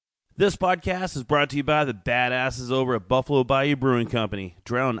This podcast is brought to you by the badasses over at Buffalo Bayou Brewing Company,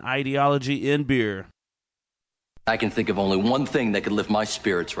 drown ideology in beer. I can think of only one thing that could lift my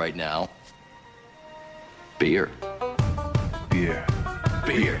spirits right now. Beer. Beer.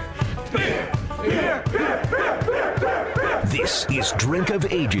 Beer. Beer. Beer. Beer. Beer. This is Drink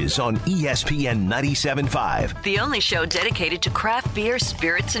of Ages on ESPN 97.5. The only show dedicated to craft beer,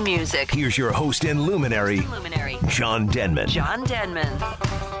 spirits, and music. Here's your host and luminary, John Denman. John Denman.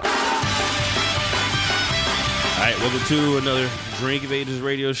 All right, welcome to another Drink of Ages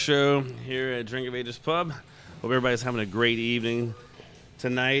radio show here at Drink of Ages Pub. Hope everybody's having a great evening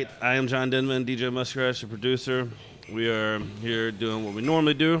tonight. I am John Denman, DJ Muskrat, the producer. We are here doing what we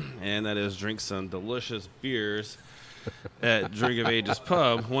normally do, and that is drink some delicious beers at Drink of Ages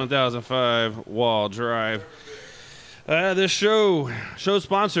Pub, 1005 Wall Drive. This show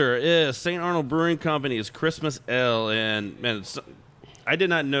sponsor is St. Arnold Brewing Company's Christmas Ale, and man, I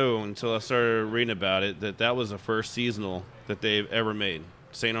did not know until I started reading about it that was the first seasonal that they've ever made.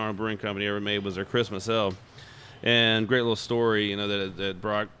 St. Arnold Brewing Company ever made was their Christmas Ale. And great little story, that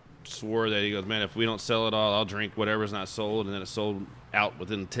Brock swore that he goes, man, if we don't sell it all, I'll drink whatever's not sold. And then it sold out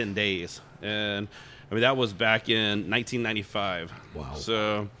within 10 days. And, I mean, that was back in 1995. Wow.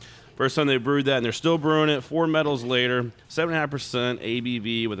 So, first time they brewed that, and they're still brewing it 4 medals later. 7.5%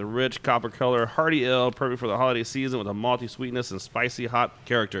 ABV with a rich copper color, hearty ale, perfect for the holiday season with a malty sweetness and spicy hot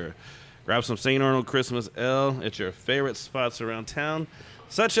character. Grab some St. Arnold Christmas Ale at your favorite spots around town,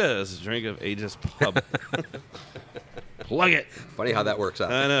 such as Drink of Ages Pub. Plug it. Funny how that works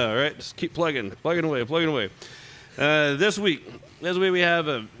out. I know, right? Just keep plugging away. This week we have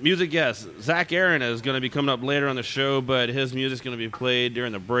a music guest. Zach Aaron is going to be coming up later on the show, but his music's going to be played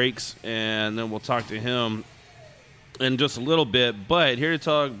during the breaks, and then we'll talk to him in just a little bit. But here to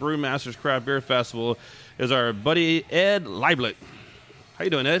talk Brewmasters Craft Beer Festival is our buddy Ed Lieblich. How you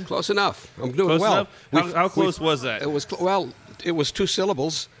doing, Ed? Close enough. I'm doing Close well. enough? How close was that? It was 2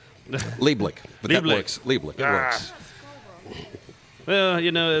 syllables. Lieblich. But that works. Lieblich. It works. Well,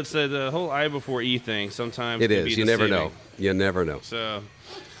 it's the whole I before E thing. Sometimes it is. You never know. You never know. So,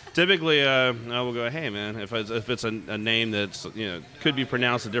 typically, I will go, hey, man, if it's a name that's could be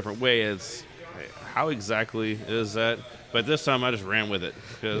pronounced a different way, it's how exactly is that? But this time, I just ran with it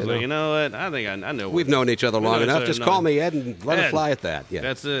because you know what? I think I know. We've known each other long enough. Just call me Ed and let it fly at that. Yeah,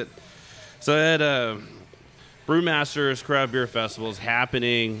 that's it. So, Ed, Brewmasters Craft Beer Festival is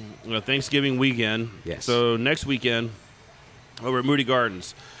happening Thanksgiving weekend. Yes. So next weekend over at Moody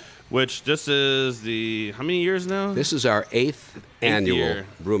Gardens, which this is how many years now? This is our 8th annual year.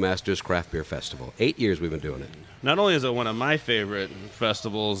 Brewmasters Craft Beer Festival. 8 years we've been doing it. Not only is it one of my favorite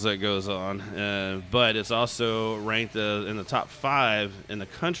festivals that goes on, but it's also ranked in the top 5 in the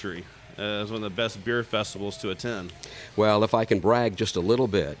country as one of the best beer festivals to attend. Well, if I can brag just a little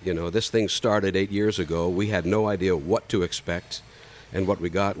bit, this thing started 8 years ago. We had no idea what to expect, and what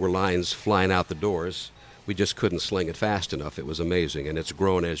we got were lines flying out the doors. We just couldn't sling it fast enough. It was amazing, and it's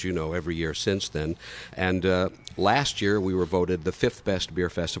grown, as you know, every year since then. And last year, we were voted the 5th best beer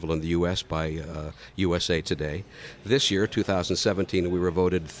festival in the U.S. by USA Today. This year, 2017, we were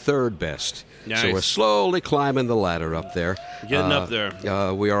voted 3rd best. Nice. So we're slowly climbing the ladder up there. Getting up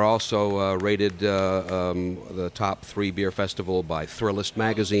there. We are also rated the top 3 beer festival by Thrillist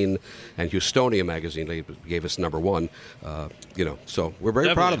magazine, and Houstonia magazine gave us number 1. So we're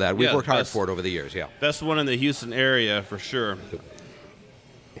very proud of that. We've worked hard for it over the years. Yeah, best one in the Houston area for sure.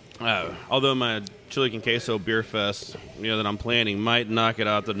 Although my Chili Con Queso Beer Fest, that I'm planning, might knock it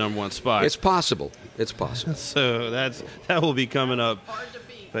out the number 1 spot. It's possible. So that will be coming up.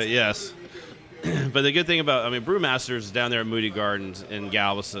 But yes. But the good thing about, Brewmasters is down there at Moody Gardens in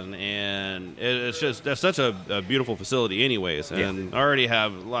Galveston, and that's such a beautiful facility anyways, and I already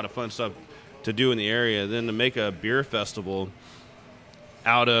have a lot of fun stuff to do in the area. Then to make a beer festival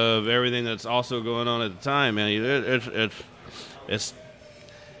out of everything that's also going on at the time, man, it's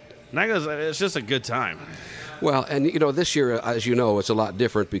just a good time. Well, and this year, as you know, it's a lot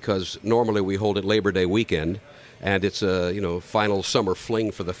different because normally we hold it Labor Day weekend. And it's a final summer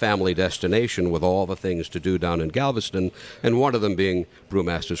fling for the family destination with all the things to do down in Galveston, and one of them being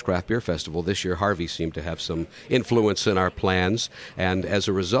Brewmasters Craft Beer Festival. This year, Harvey seemed to have some influence in our plans, and as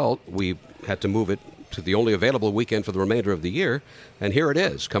a result, we had to move it to the only available weekend for the remainder of the year, and here it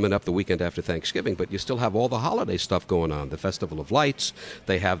is, coming up the weekend after Thanksgiving. But you still have all the holiday stuff going on, the Festival of Lights,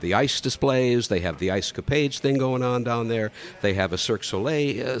 they have the ice displays, they have the Ice Capades thing going on down there, they have a Cirque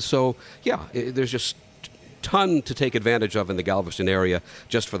Soleil, there's just ton to take advantage of in the Galveston area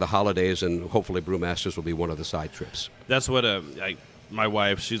just for the holidays, and hopefully Brewmasters will be one of the side trips. That's what my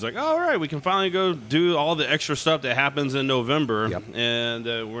wife, she's like, oh, all right, we can finally go do all the extra stuff that happens in November, and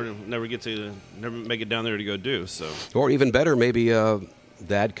we're never make it down there to go do. So, or even better, maybe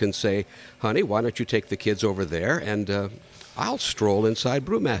Dad can say, honey, why don't you take the kids over there, and I'll stroll inside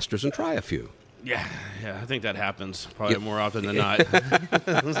Brewmasters and try a few. Yeah, I think that happens probably more often than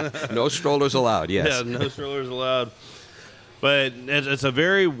not. No strollers allowed, yes. Yeah, no strollers allowed. But it's a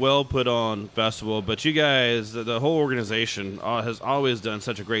very well put on festival. But you guys, the whole organization has always done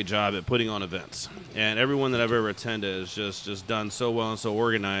such a great job at putting on events. And everyone that I've ever attended has just done so well and so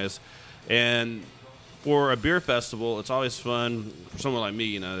organized. And for a beer festival, it's always fun for someone like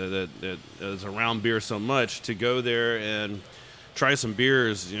me, that is around beer so much, to go there and try some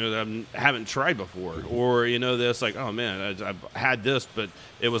beers, that I haven't tried before. Or, that's like, oh, man, I've had this, but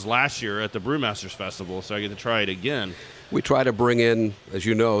it was last year at the Brewmasters Festival, so I get to try it again. We try to bring in, as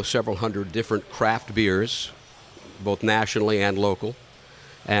you know, several hundred different craft beers, both nationally and local,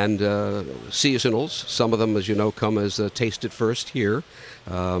 and seasonals. Some of them, as you know, come as Taste It First here.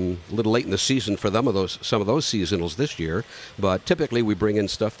 A little late in the season for some of those seasonals this year, but typically we bring in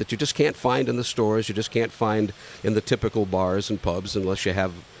stuff that you just can't find in the stores, you just can't find in the typical bars and pubs unless you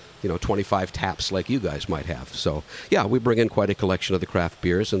have 25 taps like you guys might have. So, yeah, we bring in quite a collection of the craft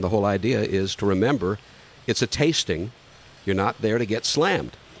beers, and the whole idea is to remember it's a tasting. You're not there to get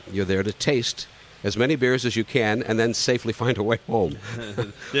slammed. You're there to taste as many beers as you can and then safely find a way home.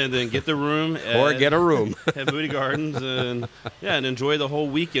 then get the room. Or get a room. At Moody Gardens and enjoy the whole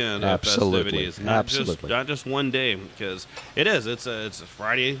weekend of festivities. Not just one day, because it's a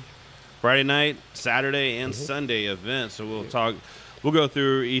Friday night, Saturday, and Sunday event. So we'll go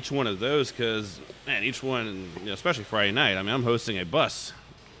through each one of those, because, man, each one, especially Friday night, I'm hosting a bus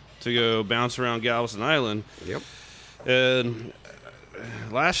to go bounce around Galveston Island. Yep. And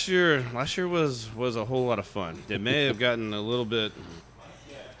last year was a whole lot of fun. It may have gotten a little bit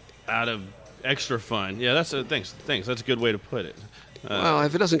out of extra fun. Yeah, thanks. That's a good way to put it. Well,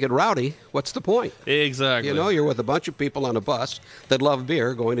 if it doesn't get rowdy, what's the point? Exactly. You're with a bunch of people on a bus that love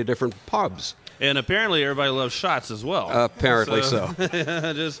beer going to different pubs. And apparently everybody loves shots as well. Apparently so.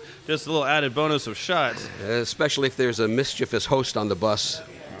 Just a little added bonus of shots. Especially if there's a mischievous host on the bus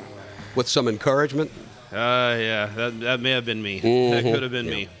with some encouragement. Yeah, that may have been me. Mm-hmm. That could have been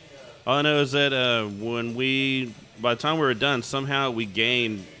me. All I know is that by the time we were done, somehow we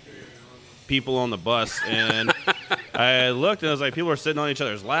gained people on the bus, and I looked and I was like, people are sitting on each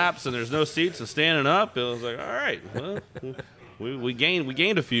other's laps, and there's no seats and standing up. And I was like, all right, well, we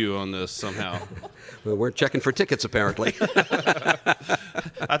gained a few on this somehow. Well, we're checking for tickets, apparently.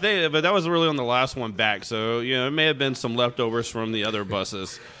 I think, but that was really on the last one back, so it may have been some leftovers from the other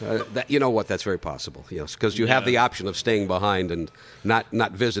buses. That's very possible. Because you have the option of staying behind and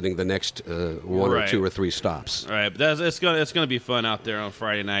not visiting the next one or two or three stops. Right, but it's gonna be fun out there on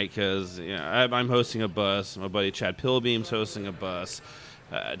Friday night, because I'm hosting a bus. My buddy Chad Pilbeam's hosting a bus.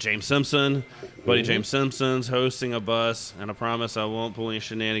 James Simpson, buddy James Simpson's hosting a bus, and I promise I won't pull any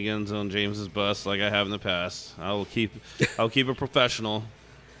shenanigans on James's bus like I have in the past. I'll keep it professional.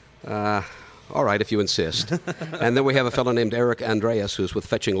 All right, if you insist. And then we have a fellow named Eric Andreas, who's with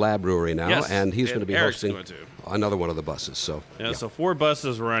Fetching Lab Brewery now, yes, and he's going to be hosting another one of the buses. So so 4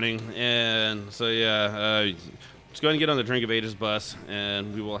 buses running, and so just go ahead and get on the Drink of Ages bus,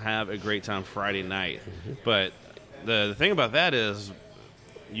 and we will have a great time Friday night. But the thing about that is,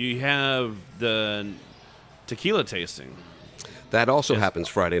 you have the tequila tasting. That also happens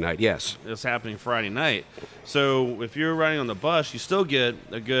Friday night, yes. It's happening Friday night. So if you're riding on the bus, you still get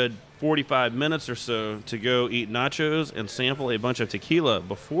a good 45 minutes or so to go eat nachos and sample a bunch of tequila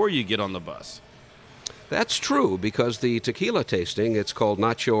before you get on the bus. That's true, because the tequila tasting, it's called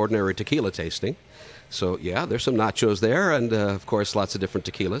Nacho Ordinary Tequila Tasting. So, yeah, there's some nachos there, and, of course, lots of different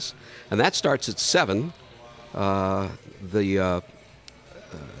tequilas. And that starts at 7.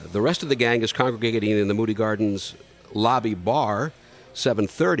 The rest of the gang is congregating in the Moody Gardens lobby bar,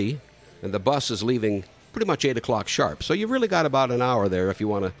 7:30, and the bus is leaving pretty much 8 o'clock sharp. So you've really got about an hour there if you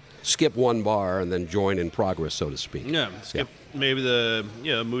want to skip one bar and then join in progress, so to speak. Yeah, skip maybe the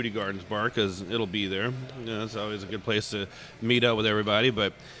Moody Gardens bar, because it'll be there. It's always a good place to meet up with everybody,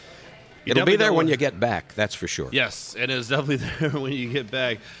 but it'll be there when you get back, that's for sure. Yes, it is definitely there when you get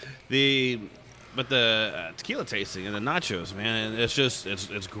back. But the tequila tasting and the nachos, man,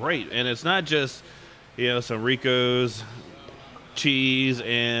 it's great. And it's not just, some Rico's cheese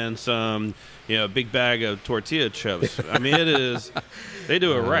and some, big bag of tortilla chips. I mean, they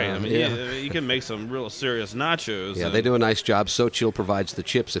do it right. I mean, you can make some real serious nachos. Yeah, they do a nice job. Sochil provides the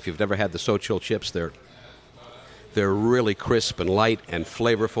chips. If you've never had the Sochil chips, they're They're really crisp and light and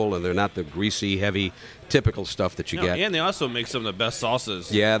flavorful, and they're not the greasy, heavy, typical stuff that you get. And they also make some of the best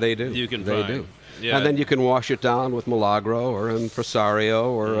sauces. Yeah, they do. You can they find. do. Yeah. And then you can wash it down with Milagro or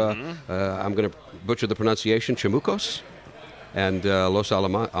Impresario or I'm going to butcher the pronunciation, Chamucos. And Los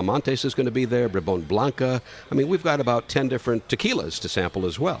Amantes is going to be there, Bribon Blanca. I mean, we've got about 10 different tequilas to sample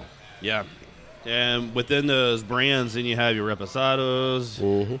as well. Yeah. And within those brands, then you have your Reposados,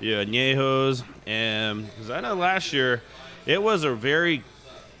 your Añejos. And because I know last year, it was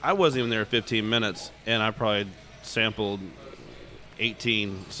I wasn't even there 15 minutes, and I probably sampled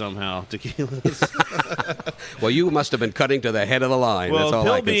 18 somehow tequilas. Well, you must have been cutting to the head of the line. Well, that's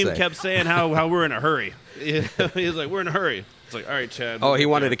all I can Pillbeam say. kept saying how we're in a hurry. He was like, we're in a hurry. It's like, all right, Chad. Oh, he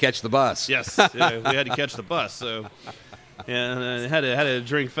wanted to catch the bus. Yes, yeah, we had to catch the bus, so and had to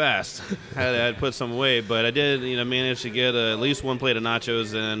drink fast. Had to put some away, but I did, manage to get at least one plate of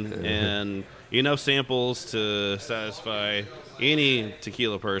nachos in and enough samples to satisfy any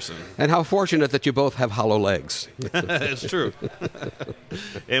tequila person. And how fortunate that you both have hollow legs. It's true.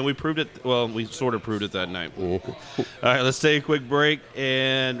 And we proved it. Well, we sort of proved it that night. All right, let's take a quick break.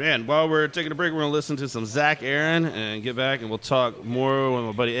 And, man, while we're taking a break, we're going to listen to some Zach Aaron and get back, and we'll talk more with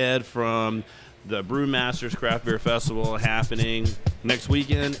my buddy Ed from the Brewmasters Craft Beer Festival happening next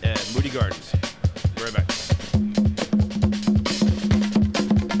weekend at Moody Gardens. Be right back.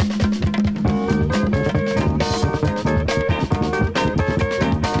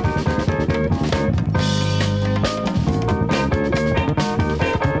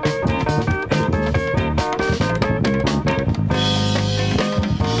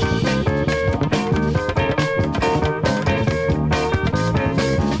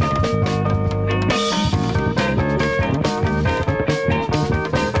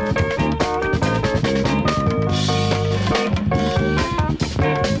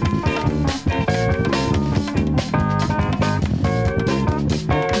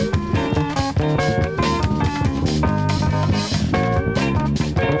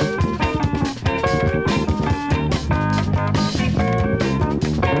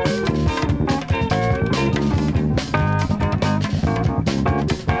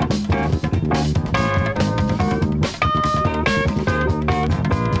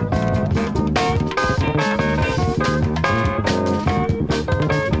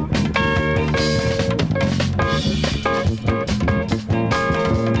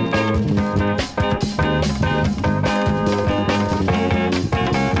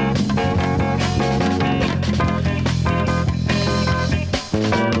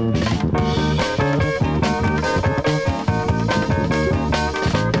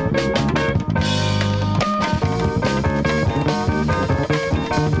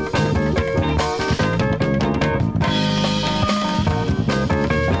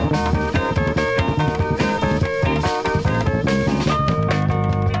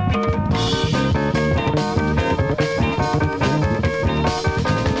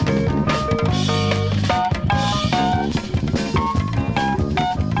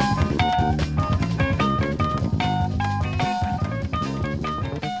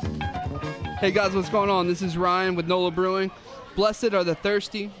 Hey guys, what's going on? This is Ryan with NOLA Brewing. Blessed are the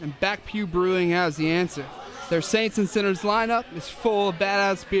thirsty, and Back Pew Brewing has the answer. Their Saints and Sinners lineup is full of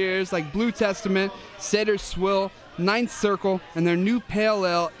badass beers like Blue Testament, Seder Swill, Ninth Circle, and their new Pale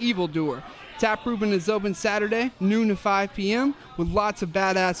Ale, Evildoer. Taproom is open Saturday, noon to 5 p.m., with lots of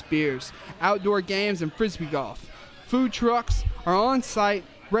badass beers, outdoor games, and frisbee golf. Food trucks are on site,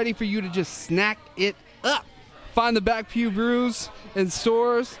 ready for you to just snack it up. Find the Back Pew Brews in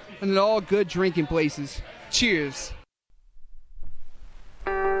stores and in all good drinking places. Cheers.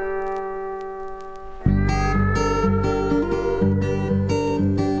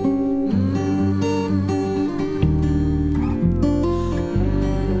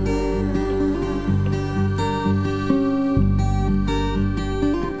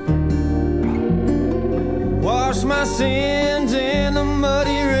 Wash my sins in the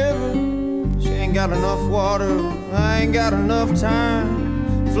muddy river. She ain't got enough water, I ain't got enough time.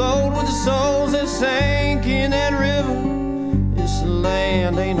 Float with the souls that sank in that river. This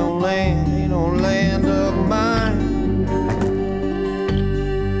land ain't no land of mine.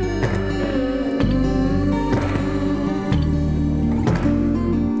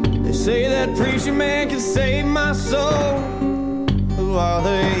 They say that preaching man can save my soul. Who are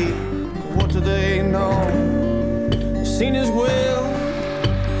they? What do they know? Seen his will,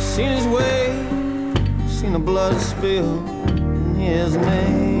 seen his way, seen the blood spill in his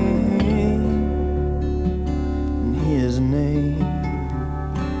name, in his name.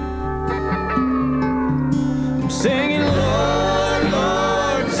 I'm singing, Lord,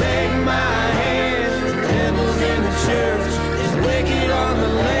 Lord, take my hand. The devil's in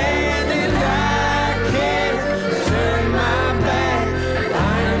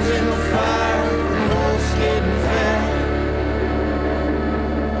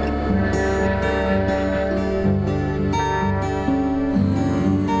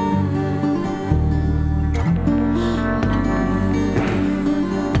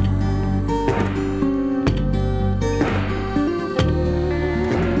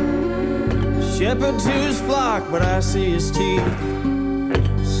shepherd to his flock, but I see his teeth.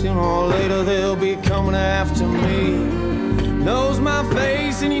 Sooner or later they'll be coming after me. Knows my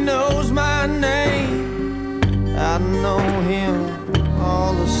face and he knows my name. I know him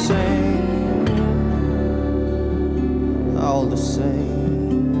all the same, all the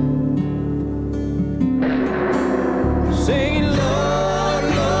same. Singing, Lord,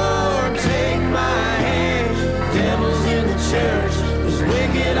 Lord, take my hand. Devil's in the church, there's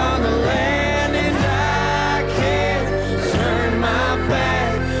wicked on the land, and I can't turn my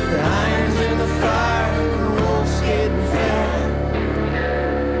back. The iron's in the fire, the wolf's getting fat.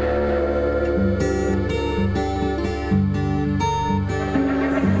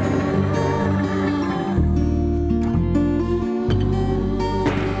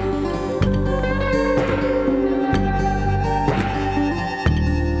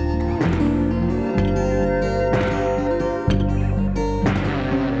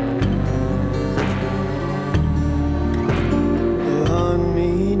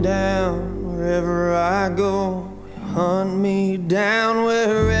 Hunt me down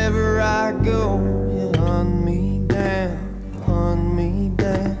wherever I go. You hunt me down, hunt me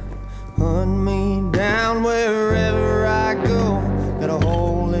down, hunt me down wherever I go. Got a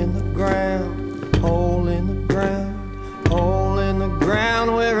hole in the ground, hole in the ground, hole in the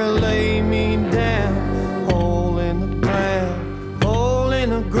ground where it lay me down. Hole in the ground, hole in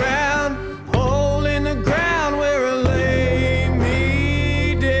the ground, hole in the ground where it lay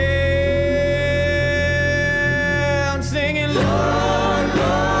me down. Singing, Lord,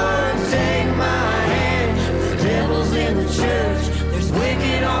 Lord, take my hand. The devil's in the church, there's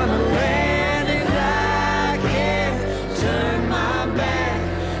wicked on the land, and I can't turn my back.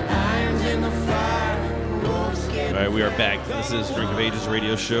 Iron's in the fire, wolves get. All right, we are back. This is Drink of Ages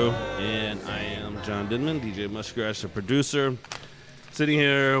radio show, and I am John Denman, DJ Muskrat, the producer. Sitting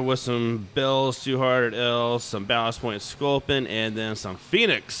here with some Bell's Two Hearted L, some Ballast Point Sculpin, and then some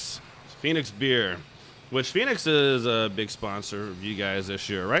Phoenix beer. Which Phoenix is a big sponsor of you guys this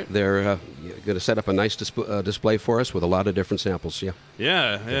year, right? They're going to set up a nice display for us with a lot of different samples. Yeah.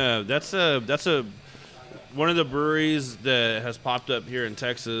 Yeah. That's one of the breweries that has popped up here in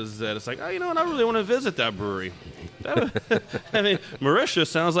Texas that it's like, oh, you know what? I really want to visit that brewery. I mean, Mauritius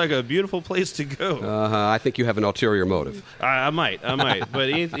sounds like a beautiful place to go. I think you have an ulterior motive. I might. But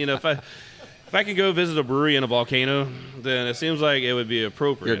you know, if I could go visit a brewery in a volcano, then it seems like it would be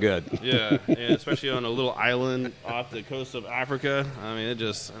appropriate. You're good. Yeah, and especially on a little island off the coast of Africa. I mean,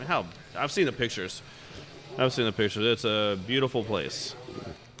 I've seen the pictures. It's a beautiful place.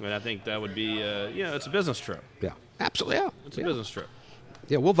 And I think that would be, it's a business trip. Yeah, absolutely. Yeah, it's a business trip.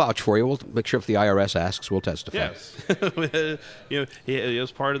 Yeah, we'll vouch for you. We'll make sure if the IRS asks, we'll testify. Yes, it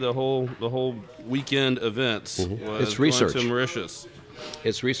was part of the whole weekend events. Mm-hmm. It's research. Going to Mauritius.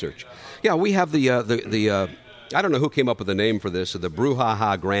 It's research. Yeah, we have the I don't know who came up with the name for this, the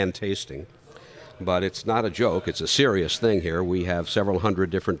Brouhaha Grand Tasting, but it's not a joke. It's a serious thing here. We have several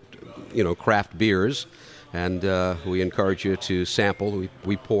hundred different, craft beers. And we encourage you to sample.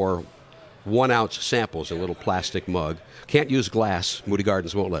 We pour 1 ounce samples in a little plastic mug. Can't use glass. Moody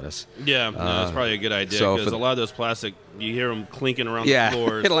Gardens won't let us. Yeah, that's probably a good idea because a lot of those plastic, you hear them clinking around the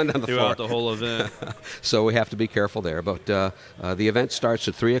floors it'll end on the throughout floor. the whole event. So we have to be careful there. But the event starts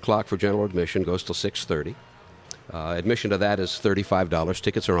at 3 o'clock for general admission, goes till 6:30. Admission to that is $35.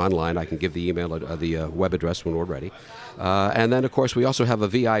 Tickets are online. I can give the email, the web address when we're ready. And then, of course, we also have a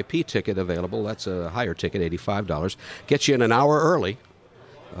VIP ticket available. That's a higher ticket, $85. Gets you in an hour early,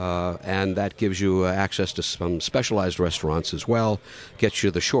 and that gives you access to some specialized restaurants as well. Gets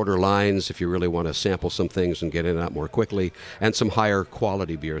you the shorter lines if you really want to sample some things and get in and out more quickly, and some higher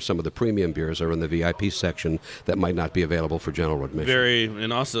quality beers. Some of the premium beers are in the VIP section that might not be available for general admission.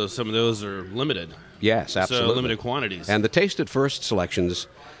 And also some of those are limited. Yes, absolutely. So limited quantities. And the Taste It First selections,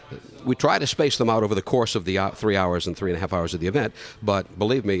 we try to space them out over the course of the 3 hours and 3.5 hours of the event. But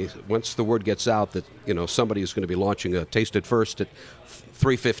believe me, once the word gets out that somebody is going to be launching a Taste It First at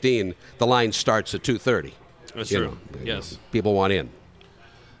 3:15, the line starts at 2:30. That's true. Yes, people want in.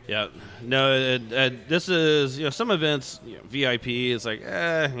 Yeah. No, this is some events VIP. It's like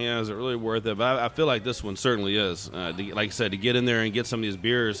is it really worth it? But I feel like this one certainly is. Like I said, to get in there and get some of these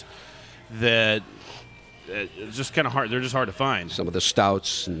beers that. It's just kind of hard. They're just hard to find. Some of the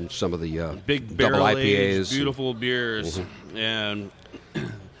stouts and some of the big double barrel-aged, IPAs, beautiful beers, and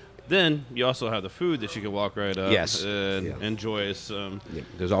then you also have the food that you can walk right up and enjoy. Some. Yeah.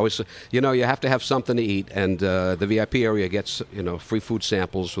 There's always, you have to have something to eat, and the VIP area gets free food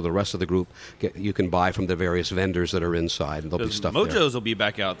samples for the rest of the group. You can buy from the various vendors that are inside, and there'll be stuff Mojo's there. will be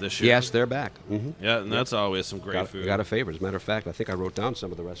back out this year. Yes, they're back. Mm-hmm. Yeah, and that's always some great food. Got a favor. As a matter of fact, I think I wrote down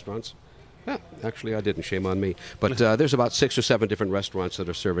some of the restaurants. Yeah, actually, I didn't. Shame on me. But there's about 6 or 7 different restaurants that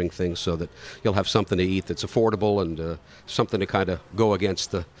are serving things so that you'll have something to eat that's affordable and something to kind of go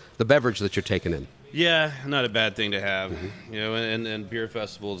against the beverage that you're taking in. Yeah, not a bad thing to have. You know, and beer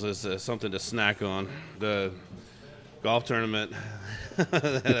festivals is something to snack on. The golf tournament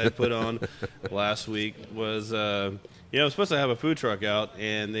that I put on last week was, I was supposed to have a food truck out,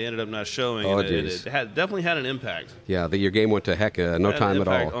 and they ended up not showing. Oh, and it definitely had an impact. Yeah, your game went to heck, no time at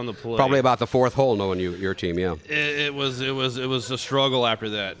all. On the play. Probably about the 4th hole, knowing your team. Yeah, it was a struggle after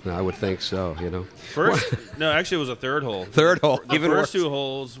that. I would think so. No, actually, it was a 3rd hole. 3rd hole. The first 2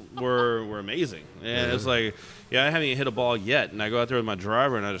 holes were amazing, and it's like, I haven't even hit a ball yet, and I go out there with my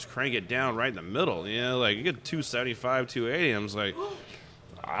driver, and I just crank it down right in the middle. Like you get 275, 280. I'm just like,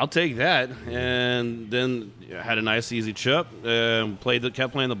 I'll take that. And then I had a nice easy chip. Kept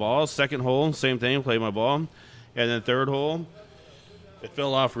playing the ball. 2nd hole, same thing. Played my ball, and then 3rd hole, it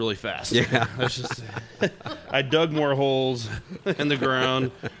fell off really fast. Yeah, I dug more holes in the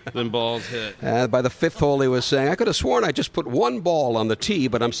ground than balls hit. By the 5th hole, he was saying, I could have sworn I just put 1 ball on the tee,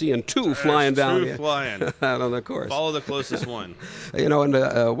 but I'm seeing 2 flying down. 2 flying out on the course. Follow the closest one. And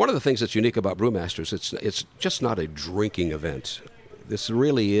one of the things that's unique about Brewmasters, it's just not a drinking event. This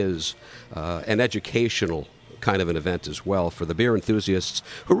really is an educational kind of an event as well for the beer enthusiasts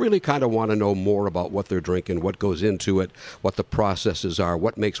who really kind of want to know more about what they're drinking, what goes into it, what the processes are,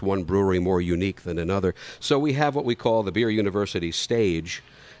 what makes one brewery more unique than another. So we have what we call the Beer University stage,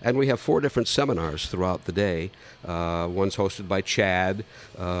 and we have 4 different seminars throughout the day. One's hosted by Chad.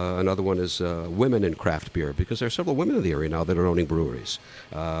 Another one is women in craft beer, because there are several women in the area now that are owning breweries.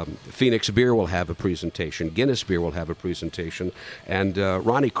 Phoenix Beer will have a presentation. Guinness Beer will have a presentation. And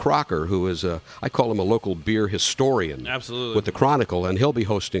Ronnie Crocker, who is, I call him a local beer historian. Absolutely. With the Chronicle, and he'll be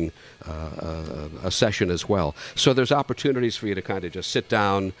hosting a session as well. So there's opportunities for you to kind of just sit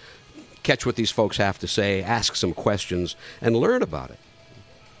down, catch what these folks have to say, ask some questions, and learn about it.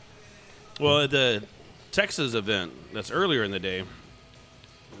 Well, the Texas event that's earlier in the day,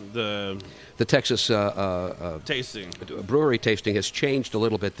 the Texas tasting, brewery tasting has changed a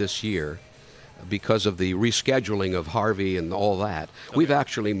little bit this year because of the rescheduling of Harvey and all that. Okay. We've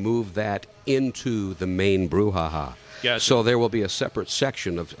actually moved that into the main brouhaha. Gotcha. So there will be a separate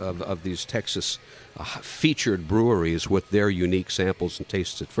section of these Texas featured breweries with their unique samples and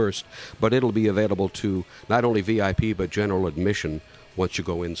tastes at first, but it'll be available to not only VIP but general admission once you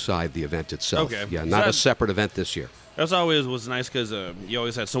go inside the event itself. Okay. Yeah, not a separate event this year. That's always was nice because you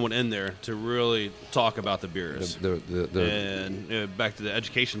always had someone in there to really talk about the beers. And back to the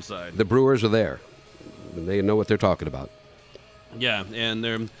education side. The brewers are there. They know what they're talking about. Yeah, and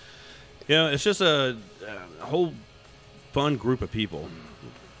they're, it's just a whole fun group of people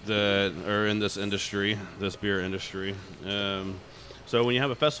that are in this industry, this beer industry. So when you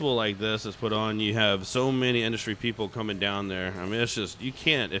have a festival like this that's put on, you have so many industry people coming down there. I mean, it's just, you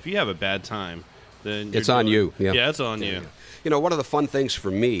can't, if you have a bad time, then it's on you. Yeah, it's on you. One of the fun things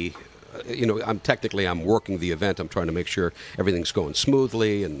for me, I'm working the event. I'm trying to make sure everything's going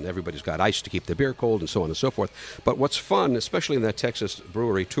smoothly and everybody's got ice to keep the beer cold and so on and so forth. But what's fun, especially in that Texas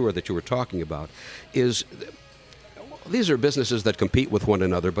brewery tour that you were talking about, is these are businesses that compete with one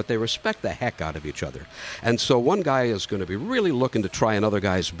another, but they respect the heck out of each other. And so one guy is going to be really looking to try another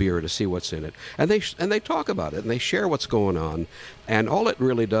guy's beer to see what's in it. And they talk about it, and they share what's going on. And all it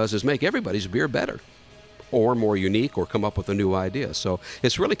really does is make everybody's beer better or more unique or come up with a new idea. So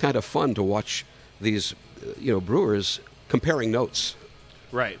it's really kind of fun to watch these brewers comparing notes.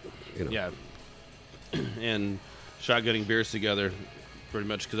 Right. Yeah. And shotgunning beers together pretty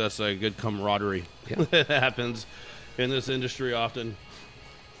much because that's a good camaraderie that happens in this industry often.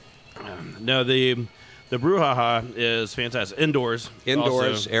 No, the brouhaha is fantastic. Indoors,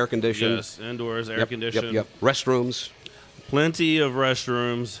 also. Air conditioned. Yes, indoors, air conditioned. Yep. Restrooms. Plenty of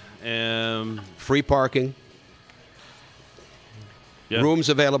restrooms. Free parking. Yep. Rooms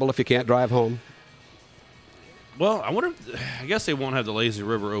available if you can't drive home. Well, I guess they won't have the lazy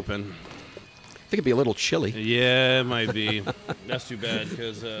river open. I think it'd be a little chilly. Yeah, it might be. That's too bad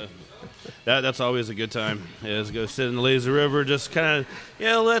because that's always a good time. Is go sit in the lazy river, just kind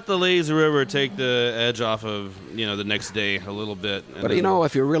of let the lazy river take the edge off of the next day a little bit. And but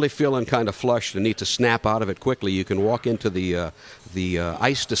if you're really feeling kind of flushed and need to snap out of it quickly, you can walk into the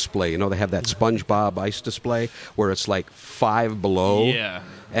ice display. They have that SpongeBob ice display where it's like 5 below. Yeah.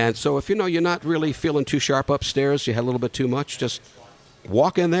 And so if you're not really feeling too sharp upstairs, you had a little bit too much, just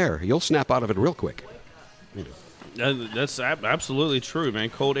walk in there. You'll snap out of it real quick. That's absolutely true, man.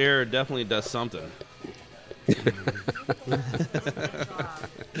 Cold air definitely does something.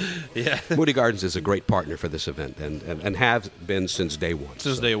 Yeah. Moody Gardens is a great partner for this event and have been since day one.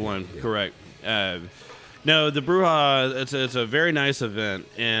 Since day one, yeah. Correct. No, the Bruja, it's a very nice event,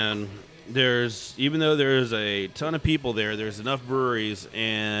 and even though there's a ton of people there's enough breweries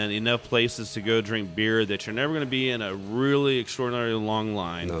and enough places to go drink beer that you're never going to be in a really extraordinarily long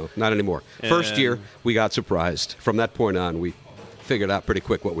line. No, not anymore. First year, we got surprised. From that point on, we figured out pretty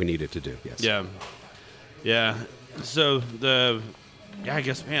quick what we needed to do. Yes. Yeah. Yeah. So I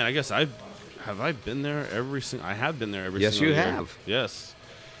guess I have been there every single. I have been there every yes, single year. Yes, you have. Yes.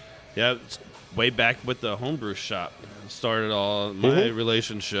 Yeah. It's way back with the homebrew shop started all my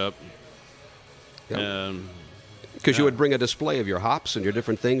relationship. Because you would bring a display of your hops and your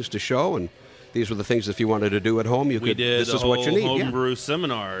different things to show, and these were the things if you wanted to do at home, you could. This is what you need. Homebrew yeah.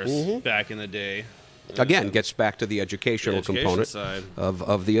 seminars back in the day. Again, gets back to the educational component side.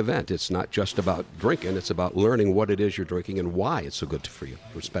 of the event. It's not just about drinking; it's about learning what it is you're drinking and why it's so good for you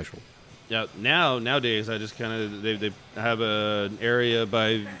or special. Yeah. Nowadays, I just kind of they have an area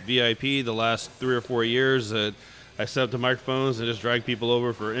by VIP the last 3 or 4 years that I set up the microphones and just drag people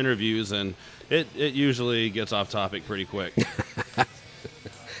over for interviews, and it usually gets off topic pretty quick.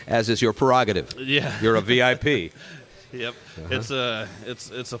 As is your prerogative. Yeah. You're a VIP. Yep. Uh-huh.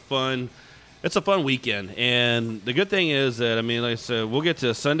 It's a fun weekend, and the good thing is that like I said, we'll get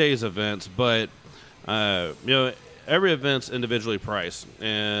to Sunday's events, but every event's individually priced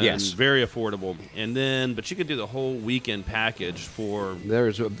and very affordable. And but you could do the whole weekend package for.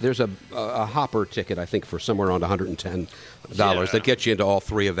 There's a hopper ticket, I think, for somewhere around $110 that gets you into all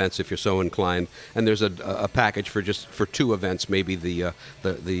 3 events if you're so inclined. And there's a package for 2 events, maybe the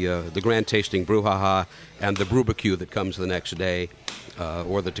grand tasting brouhaha and the brewbarbecue that comes the next day,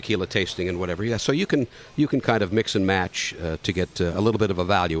 or the tequila tasting and whatever. Yeah, so you can kind of mix and match to get a little bit of a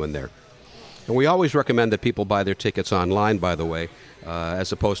value in there. And we always recommend that people buy their tickets online, by the way,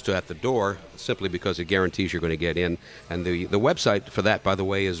 as opposed to at the door, simply because it guarantees you're going to get in. And the website for that, by the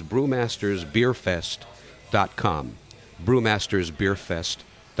way, is brewmastersbeerfest.com.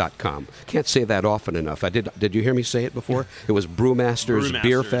 Brewmastersbeerfest.com. Can't say that often enough. Did you hear me say it before? It was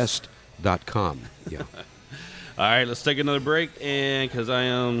brewmastersbeerfest.com. Yeah. All right, let's take another break, and because I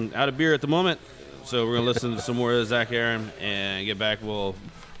am out of beer at the moment, so we're going to listen to some more of Zach Aaron and get back. We'll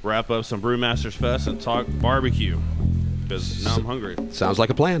wrap up some Brewmasters Fest and talk barbecue, because now I'm hungry. Sounds like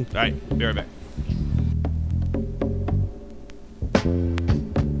a plan. All right, be right back.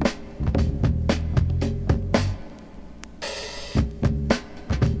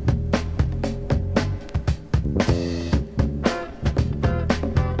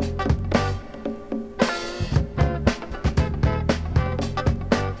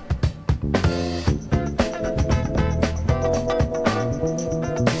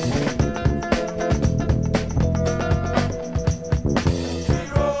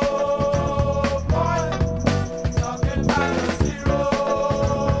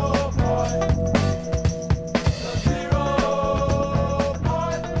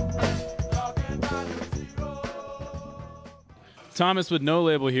 Thomas with No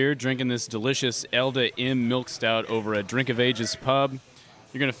Label here, drinking this delicious Elda M Milk Stout over at Drink of Ages Pub.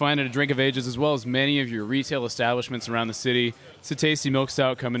 You're going to find it at Drink of Ages as well as many of your retail establishments around the city. It's a tasty milk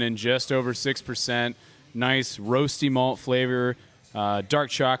stout coming in just over 6%. Nice roasty malt flavor, dark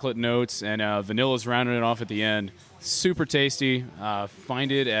chocolate notes, and vanilla's rounding it off at the end. Super tasty.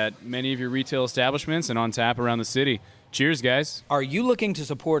 Find it at many of your retail establishments and on tap around the city. Cheers, guys. Are you looking to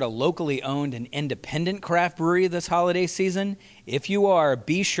support a locally owned and independent craft brewery this holiday season? If you are,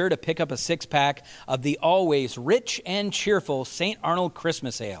 be sure to pick up a 6-pack of the always rich and cheerful St. Arnold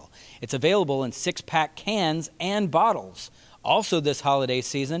Christmas Ale. It's available in 6-pack cans and bottles. Also this holiday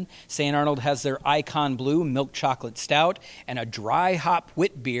season, St. Arnold has their Icon Blue Milk Chocolate Stout and a dry hop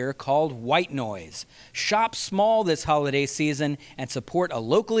wit beer called White Noise. Shop small this holiday season and support a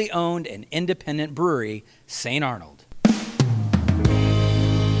locally owned and independent brewery, St. Arnold.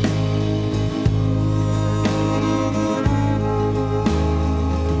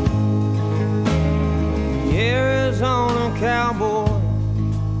 Arizona cowboy,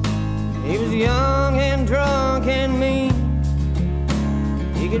 he was young and drunk and mean.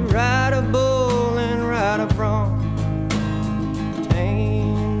 He could ride a bull and ride a bronc,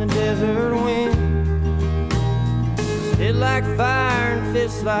 tame the desert wind. Spit like fire and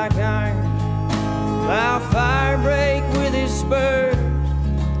fist like iron, plow fire break with his spurs,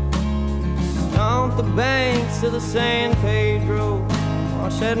 stomp the banks of the San Pedro,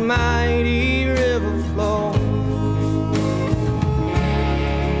 watch that mighty river flow.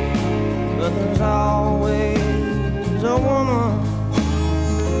 But there's always a woman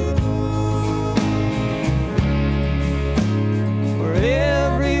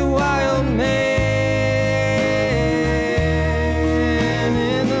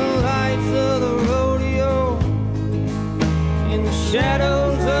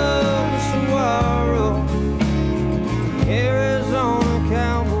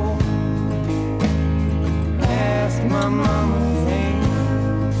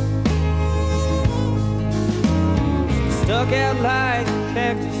stuck out like a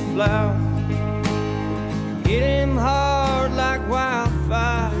cactus flower. Hit him hard like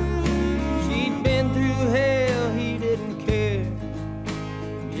wildfire. She'd been through hell, he didn't care.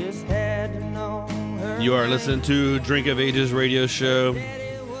 Just had to know her. You are listening to Drink of Ages radio show.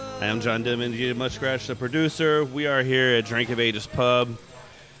 I am John Denman, DJ Muskrat, the producer. We are here at Drink of Ages Pub.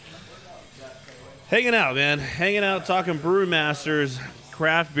 Hanging out, man. Hanging out, talking Brewmasters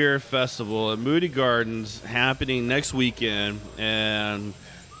Craft Beer Festival at Moody Gardens, happening next weekend. And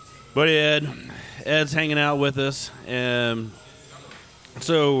buddy Ed's hanging out with us. And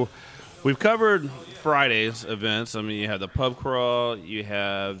so we've covered Friday's events. I mean, you have the pub crawl, you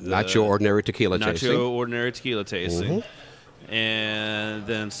have the Not Your Ordinary Tequila Tasting. Not Your Ordinary Tequila Tasting. And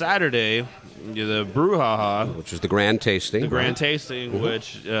then Saturday, the Brouhaha, which is the Grand Tasting. The Grand Tasting,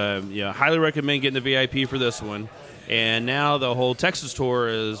 which highly recommend getting the VIP for this one. And now the whole Texas tour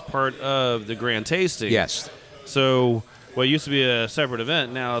is part of the Grand Tasting. Yes. So what used to be a separate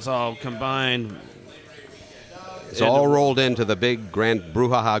event, now it's all combined. It's all rolled into the big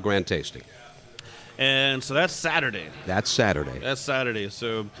Brouhaha Grand Tasting. And so that's Saturday. That's Saturday.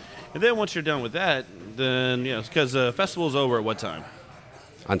 So, and then once you're done with that, then, because the festival's over at what time?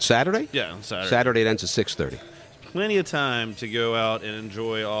 On Saturday? Yeah, on Saturday. Saturday it ends at 6:30. Plenty of time to go out and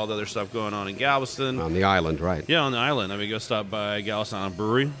enjoy all the other stuff going on in Galveston. On the island, right. Yeah, on the island. I mean, go stop by Galveston Island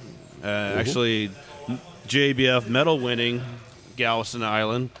Brewery. Actually, JBF medal-winning Galveston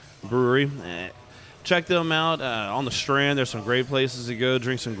Island Brewery. Check them out on the Strand. There's some great places to go,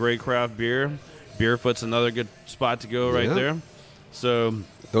 drink some great craft beer. Beerfoot's another good spot to go right there. So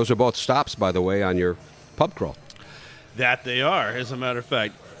those are both stops, by the way, on your pub crawl. That they are, as a matter of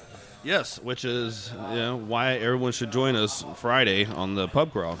fact. Yes, which is why everyone should join us Friday on the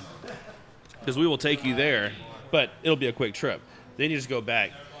pub crawl. Because we will take you there, but it'll be a quick trip. Then you just go back.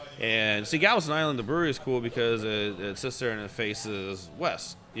 And see, Galveston Island, the brewery is cool because it sits there and it faces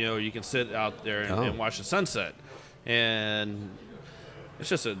west. You can sit out there and watch the sunset. And it's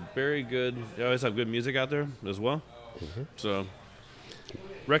just a very good, they always have good music out there as well. So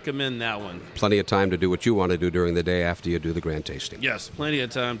recommend that one. Plenty of time to do what you want to do during the day after you do the Grand Tasting. Yes, plenty of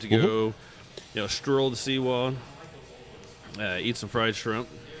time to go, stroll the seawall, eat some fried shrimp,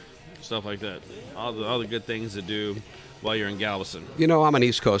 stuff like that. All the good things to do while you're in Galveston. I'm an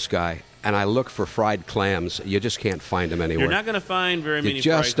East Coast guy, and I look for fried clams. You just can't find them anywhere. You're not going to find very many. You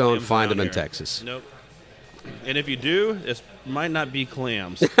just don't find them in here. Texas. Nope. And if you do, it might not be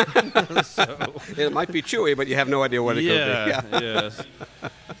clams. It might be chewy, but you have no idea what it could be. Yes.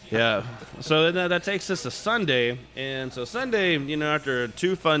 Yeah. So then that takes us to Sunday. And so Sunday, after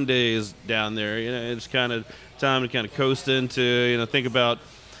 2 fun days down there, it's kind of time to kind of coast into, think about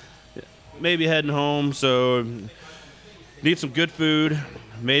maybe heading home. So need some good food,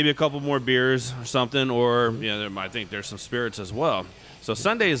 maybe a couple more beers or something, or, I think there's some spirits as well. So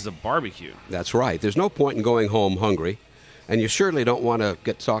Sunday is the barbecue. That's right. There's no point in going home hungry, and you surely don't want to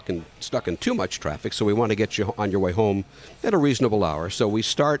get stuck in too much traffic, so we want to get you on your way home at a reasonable hour. So we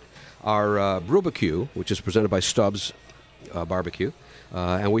start our Brewbarbecue, which is presented by Stubbs Barbecue,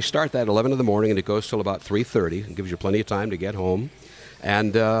 and we start that at 11 in the morning, and it goes till about 3:30. It gives you plenty of time to get home.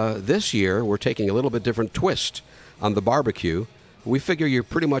 And this year, we're taking a little bit different twist on the barbecue. We figure you're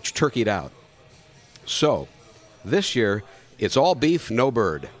pretty much turkeyed out. So this year, it's all beef, no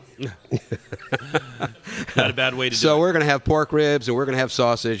bird. Not a bad way to do it. So we're going to have pork ribs, and we're going to have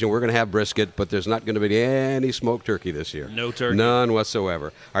sausage, and we're going to have brisket, but there's not going to be any smoked turkey this year. No turkey. None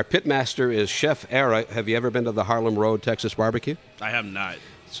whatsoever. Our pitmaster is Chef Era. Have you ever been to the Harlem Road Texas Barbecue? I have not.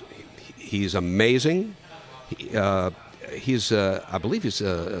 He's amazing. I believe he's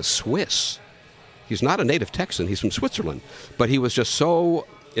a Swiss. He's not a native Texan. He's from Switzerland. But he was just so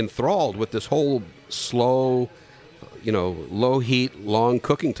enthralled with this whole slow, low heat, long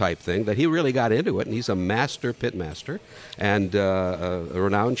cooking type thing that he really got into it. And he's a master pit master and a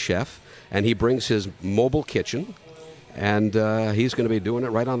renowned chef. And he brings his mobile kitchen, and he's going to be doing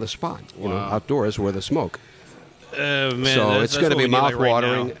it right on the spot, outdoors where the smoke. Man, so it's going to be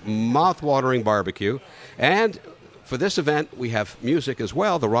mouth-watering, mouth-watering barbecue. And for this event, we have music as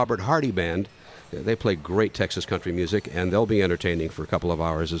well. The Robert Hardy Band. They play great Texas country music, and they'll be entertaining for a couple of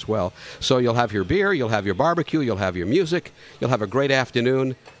hours as well. So you'll have your beer, you'll have your barbecue, you'll have your music, you'll have a great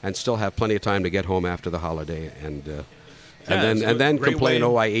afternoon, and still have plenty of time to get home after the holiday and then complain,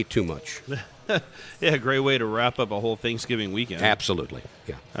 I ate too much. Yeah, great way to wrap up a whole Thanksgiving weekend. Absolutely,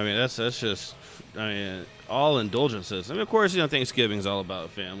 yeah. I mean, that's just, all indulgences. I mean, of course, Thanksgiving's all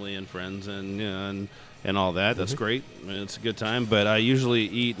about family and friends and all that. That's great. I mean, it's a good time. But I usually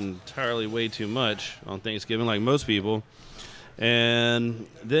eat entirely way too much on Thanksgiving, like most people. And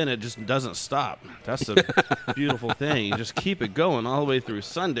then it just doesn't stop. That's the beautiful thing. You just keep it going all the way through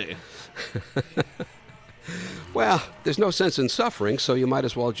Sunday. Well, there's no sense in suffering, so you might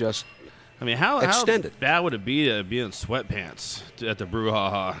as well just how extend it. bad would it be to be in sweatpants at the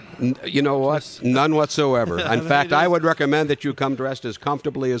brouhaha? You know what? None whatsoever. In fact, I would recommend that you come dressed as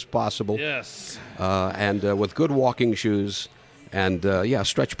comfortably as possible. Yes. And with good walking shoes. And,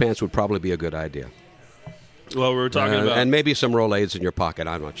 stretch pants would probably be a good idea. Well, we were talking about... And maybe some Rolaids in your pocket.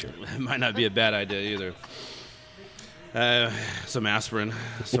 I'm not sure. It might not be a bad idea either. Some aspirin,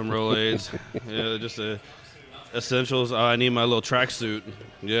 some Rolaids. Just essentials. Oh, I need my little tracksuit.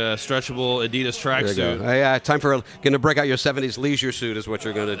 Yeah, stretchable Adidas tracksuit. Yeah, time for going to break out your 70s leisure suit is what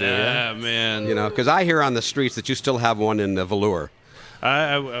you're going to do. Yeah, man. You know, because I hear on the streets that you still have one in velour.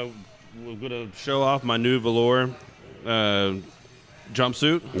 I'm going to show off my new velour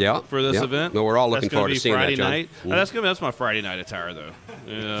jumpsuit for this event. No, we're all looking forward to seeing Friday that, John. night. That's my Friday night attire, though.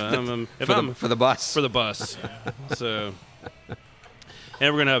 For the bus. For the bus. So,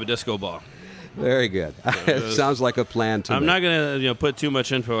 and we're gonna have a disco ball. Very good. It sounds like a plan to me. I'm not gonna put too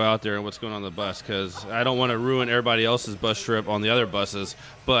much info out there on what's going on the bus because I don't want to ruin everybody else's bus trip on the other buses.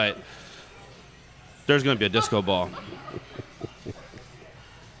 But there's gonna be a disco ball.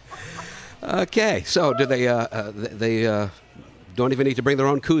 Okay, so do they don't even need to bring their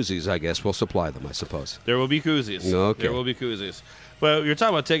own koozies, I guess. We'll supply them, I suppose. There will be koozies. Okay. There will be koozies. But you're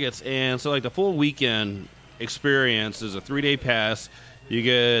talking about tickets, and so like the full weekend experience is a 3-day pass. You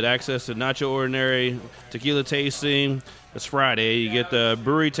get access to Nacho Ordinary, tequila tasting. It's Friday. You get the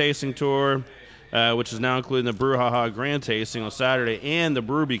brewery tasting tour, which is now including the Brouhaha Grand Tasting on Saturday, and the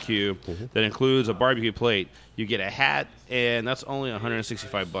Brewbecue that includes a barbecue plate. You get a hat, and that's only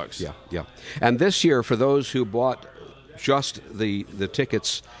 $165. Yeah. And this year, for those who bought just the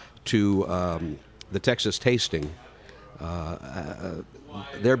tickets to the Texas tasting,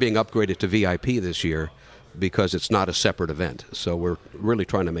 they're being upgraded to VIP this year because it's not a separate event. So we're really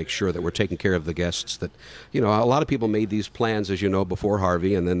trying to make sure that we're taking care of the guests. That, a lot of people made these plans, as you know, before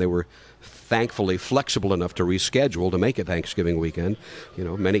Harvey, and then they were thankfully flexible enough to reschedule to make it Thanksgiving weekend.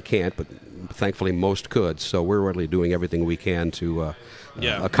 Many can't, but thankfully most could. So we're really doing everything we can to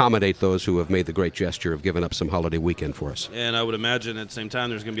accommodate those who have made the great gesture of giving up some holiday weekend for us. And I would imagine at the same time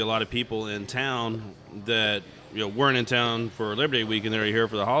there's going to be a lot of people in town that weren't in town for Labor Day weekend. They're here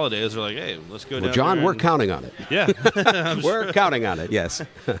for the holidays. They're like, hey, let's go down there. John, we're counting on it. Yeah. We're counting on it, yes.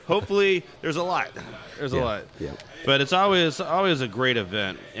 Hopefully there's a lot. There's a lot. Yeah. But it's always a great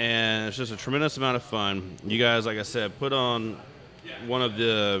event, and it's just a tremendous amount of fun. You guys, like I said, put on one of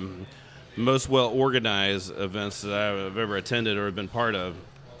the most well-organized events that I've ever attended or been part of.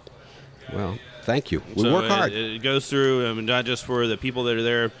 Well, thank you. We work hard. It goes through, not just for the people that are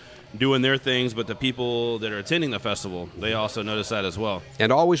there doing their things, but the people that are attending the festival, they also notice that as well.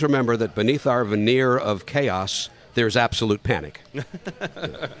 And always remember that beneath our veneer of chaos, there's absolute panic.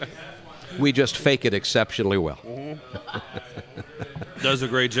 We just fake it exceptionally well. Does a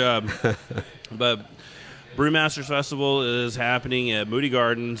great job. But Brewmasters Festival is happening at Moody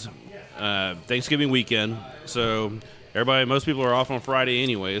Gardens Thanksgiving weekend. So most people are off on Friday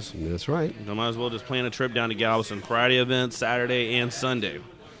anyways. That's right. So might as well just plan a trip down to Galveston. Friday event, Saturday and Sunday.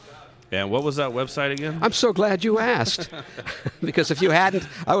 And what was that website again? I'm so glad you asked. Because if you hadn't,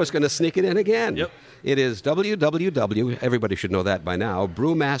 I was going to sneak it in again. Yep. It is www, everybody should know that by now,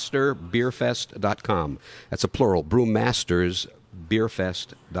 brewmasterbeerfest.com. That's a plural,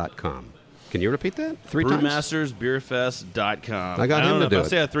 brewmastersbeerfest.com. Can you repeat that 3 times? Brewmastersbeerfest.com. I got him to do it. If I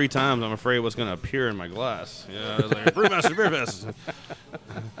say that 3 times, I'm afraid what's going to appear in my glass. Yeah, I was like, Brewmasters Beerfest.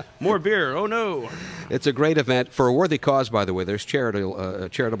 More beer. Oh, no. It's a great event for a worthy cause, by the way. There's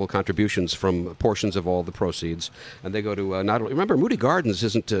charitable contributions from portions of all the proceeds. And they go to not only... Remember, Moody Gardens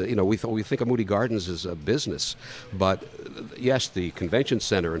isn't... we think of Moody Gardens as a business. But, yes, the convention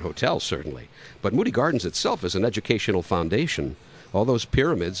center and hotel, certainly. But Moody Gardens itself is an educational foundation. All those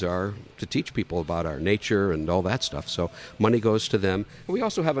pyramids are to teach people about our nature and all that stuff. So money goes to them. And we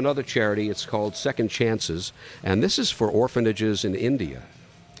also have another charity. It's called Second Chances. And this is for orphanages in India.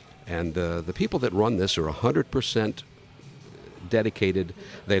 And the people that run this are 100% dedicated.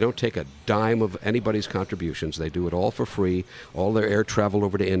 They don't take a dime of anybody's contributions. They do it all for free, all their air travel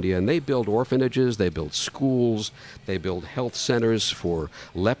over to India. And they build orphanages, they build schools, they build health centers for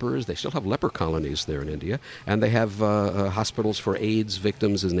lepers. They still have leper colonies there in India. And they have hospitals for AIDS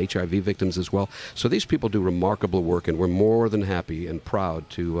victims and HIV victims as well. So these people do remarkable work, and we're more than happy and proud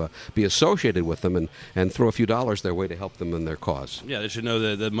to be associated with them and throw a few dollars their way to help them in their cause. Yeah, they should know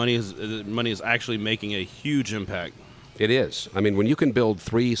that the money is actually making a huge impact. It is. I mean, when you can build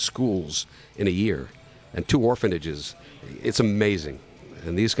 3 schools in a year, and 2 orphanages. It's amazing,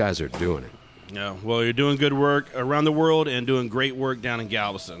 and these guys are doing it. Yeah, well, you're doing good work around the world and doing great work down in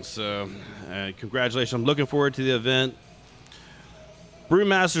Galveston. So, congratulations. I'm looking forward to the event.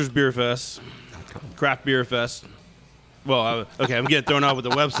 Brewmasters Beer Fest, Craft Beer Fest. Well, okay, I'm getting thrown off with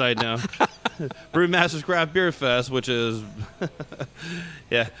the website now. Brewmasters Craft Beer Fest, which is,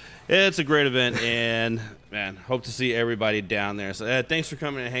 yeah, it's a great event. And, man, hope to see everybody down there. So, thanks for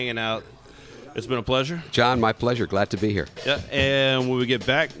coming and hanging out. It's been a pleasure. John, my pleasure. Glad to be here. Yeah, and when we get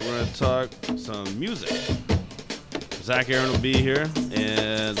back, we're going to talk some music. Zach Aaron will be here,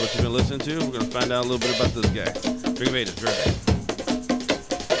 and what you've been listening to, we're going to find out a little bit about this guy. Drink of Ages, right back.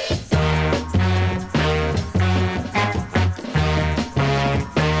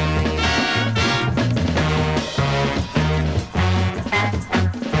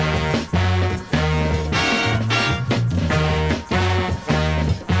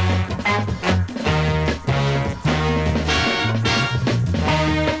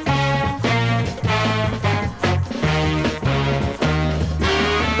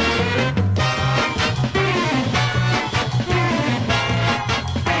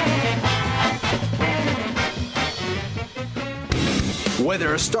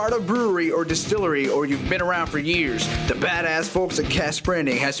 Whether a startup brewery or distillery or you've been around for years, the badass folks at Cash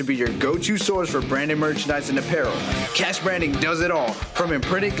Branding has to be your go-to source for branded merchandise and apparel. Cash Branding does it all, from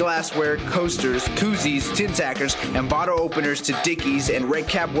imprinted glassware, coasters, koozies, tin tackers, and bottle openers to Dickies and red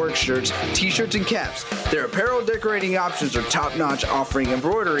cap work shirts, t-shirts, and caps. Their apparel decorating options are top-notch, offering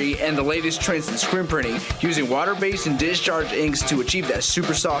embroidery and the latest trends in screen printing, using water-based and discharge inks to achieve that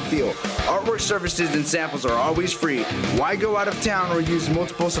super soft feel. Artwork services and samples are always free. Why go out of town or use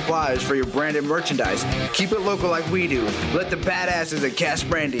multiple suppliers for your branded merchandise? Keep it local like we do. Let the badasses at Cash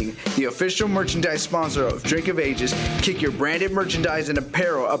Branding, the official merchandise sponsor of Drink of Ages, kick your branded merchandise and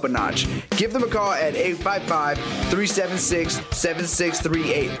apparel up a notch. Give them a call at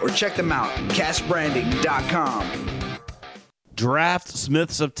 855-376-7638 or check them out, cashbranding.com. Draft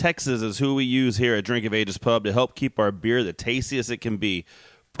Smiths of Texas is who we use here at Drink of Ages Pub to help keep our beer the tastiest it can be.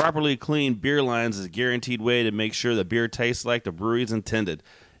 Properly cleaned beer lines is a guaranteed way to make sure the beer tastes like the brewery's intended.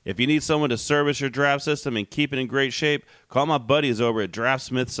 If you need someone to service your draft system and keep it in great shape, call my buddies over at Draft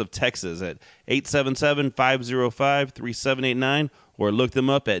Smiths of Texas at 877-505-3789 or look them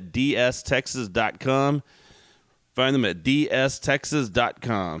up at dstexas.com. Find them at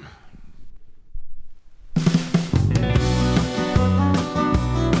dstexas.com.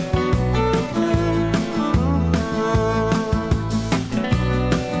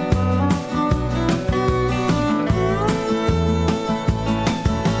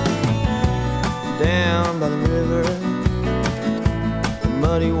 Down by the river, the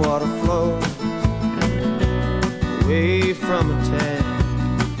muddy water flows away from a town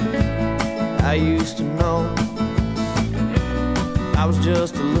I used to know. I was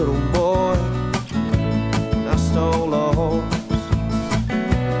just a little boy, and I stole a horse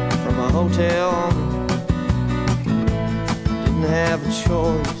from a hotel. Didn't have a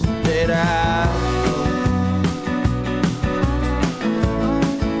choice, did I?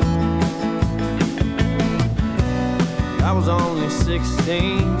 I was only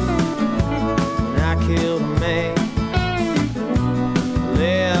 16 when I killed a man,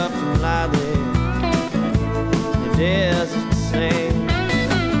 left him lie there in the desert sand.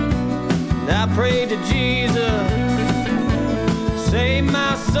 And I prayed to Jesus, save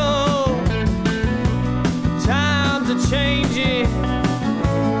my soul. Times are changing,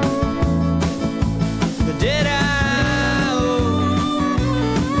 the dead I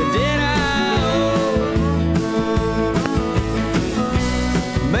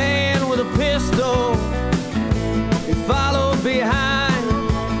followed behind.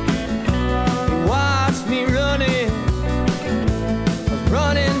 He watched me running. I was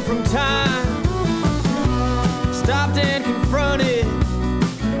running from time. Stopped and confronted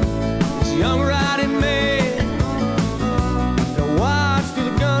this young riding man. I watched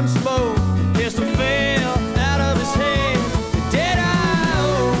through the gun smoke. The pistol fell out of his hand. The dead I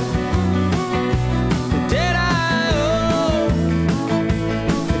the dead I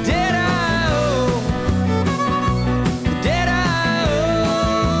the dead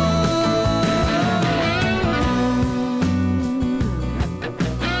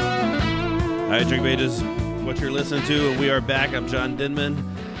All right, Drink of Ages, what you're listening to, and we are back. I'm John Denman,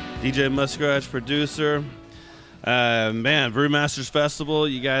 DJ Muskrat, producer. Man, Brewmasters Festival,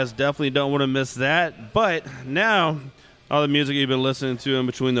 you guys definitely don't want to miss that. But now, all the music you've been listening to in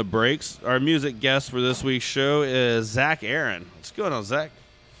between the breaks, our music guest for this week's show is Zach Aaron. What's going on, Zach?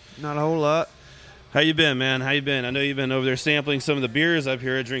 Not a whole lot. How you been, man? How you been? I know you've been over there sampling some of the beers up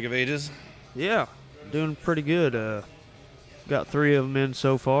here at Drink of Ages. Yeah, doing pretty good. Got 3 of them in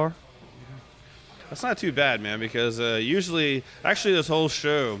so far. That's not too bad, man, because usually, actually this whole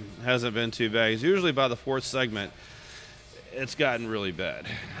show hasn't been too bad. It's usually by the 4th segment, it's gotten really bad.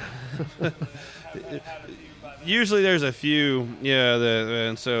 Usually there's a few,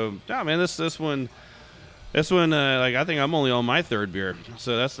 and so, man, this one, like, I think I'm only on my 3rd beer,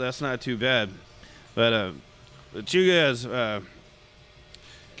 so that's not too bad. But you guys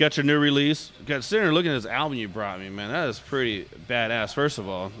got your new release. Sitting there looking at this album you brought me, man, that is pretty badass. First of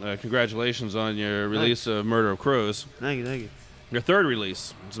all, congratulations on your release of Murder of Crows. Thank you. Your 3rd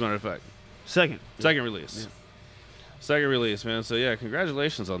release, as a matter of fact. Second release. Yeah. Second release, man. So yeah,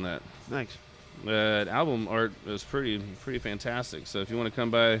 congratulations on that. Thanks. Album art is pretty fantastic. So if you want to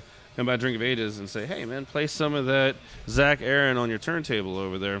come by Drink of Ages and say, hey man, play some of that Zach Aaron on your turntable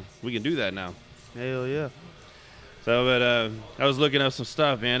over there, we can do that now. Hell yeah. So, but I was looking up some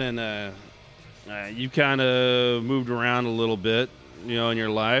stuff, man, and you kind of moved around a little bit, in your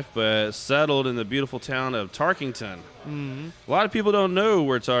life, but settled in the beautiful town of Tarkington. Mm-hmm. A lot of people don't know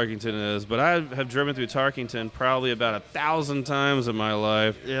where Tarkington is, but I have driven through Tarkington probably about 1,000 times in my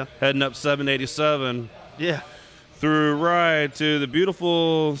life. Yeah. Heading up 787. Yeah. Through ride to the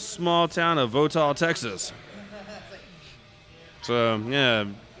beautiful small town of Votal, Texas. So, yeah,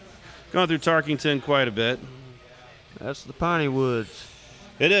 gone through Tarkington quite a bit. That's the Piney Woods.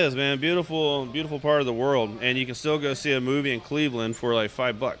 It is, man. Beautiful, beautiful part of the world. And you can still go see a movie in Cleveland for like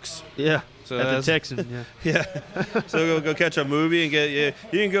 $5. Yeah. So at the Texan, yeah. Yeah. So go catch a movie and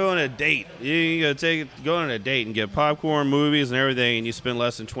you can go on a date. You can go on a date and get popcorn, movies, and everything, and you spend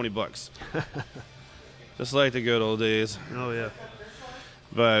less than $20. Just like the good old days. Oh yeah.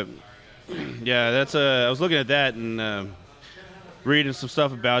 But yeah, that's I was looking at that and reading some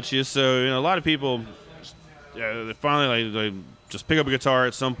stuff about you. So a lot of people they finally like just pick up a guitar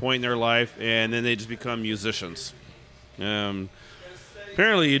at some point in their life, and then they just become musicians.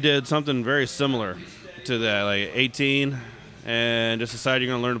 Apparently, you did something very similar to that, like 18, and just decided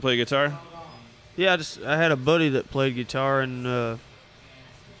you're going to learn to play guitar? Yeah, I had a buddy that played guitar, and I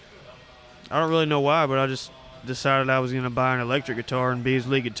don't really know why, but I just decided I was going to buy an electric guitar and be his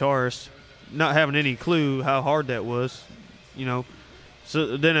lead guitarist, not having any clue how hard that was,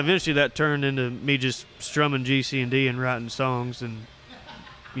 So then eventually that turned into me just strumming G, C, and D and writing songs, and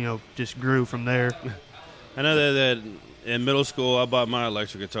just grew from there. I know that in middle school I bought my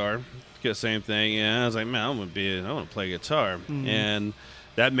electric guitar, the same thing, and I was like, man, I want to play guitar, and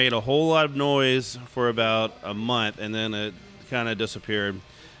that made a whole lot of noise for about a month, and then it kind of disappeared.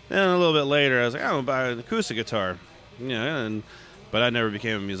 Then a little bit later, I was like, I'm gonna buy an acoustic guitar, but I never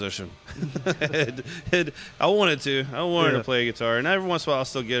became a musician. I wanted to play guitar, and every once in a while I'll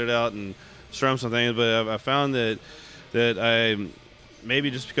still get it out and strum some things. But I found that I, maybe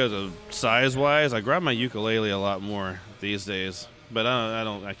just because of size-wise, I grab my ukulele a lot more these days. But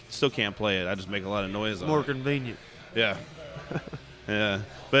I still can't play it. I just make a lot of noise on it. More convenient. Yeah. Yeah.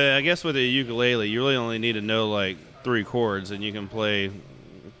 But I guess with a ukulele, you really only need to know like 3 chords, and you can play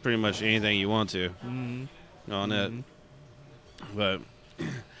pretty much anything you want to on it. But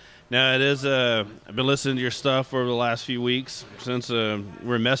now it is. I've been listening to your stuff over the last few weeks since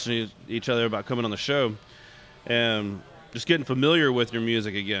we're messaging each other about coming on the show, and just getting familiar with your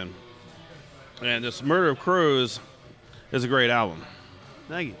music again. And this Murder of Crows is a great album.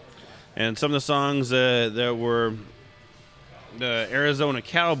 Thank you. And some of the songs that were the Arizona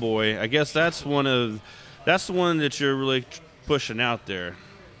Cowboy, I guess that's the one that you're really pushing out there.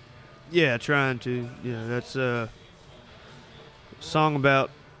 Yeah, trying to. Yeah, that's song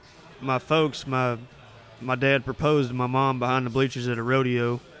about my folks. My dad proposed to my mom behind the bleachers at a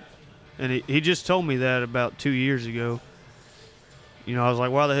rodeo, and he just told me that about 2 years ago. I was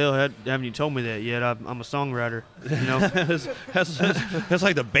like, why the hell haven't you told me that yet? I'm a songwriter. That's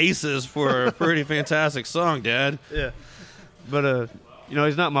like the basis for a pretty fantastic song, Dad. Yeah, but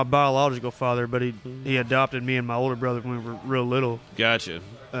he's not my biological father, but he adopted me and my older brother when we were real little. Gotcha.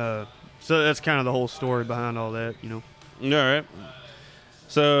 So that's kind of the whole story behind all that. All right.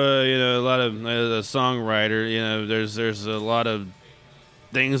 So, a lot of a songwriter, there's a lot of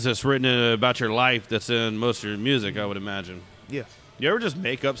things that's written about your life that's in most of your music, I would imagine. Yeah. You ever just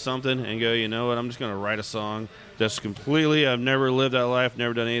make up something and go, you know what, I'm just going to write a song that's completely, I've never lived that life,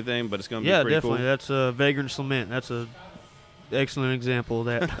 never done anything, but it's going to be pretty cool? Yeah, definitely. That's Vagrant's Lament. That's an excellent example of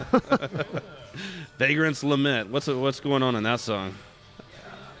that. Vagrant's Lament. What's going on in that song?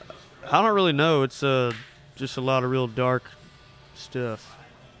 I don't really know. It's just a lot of real dark stuff.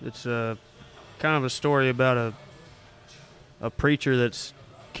 It's kind of a story about a preacher that's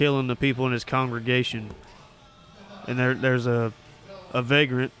killing the people in his congregation, and there's a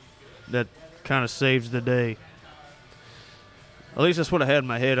vagrant that kind of saves the day. At least that's what I had in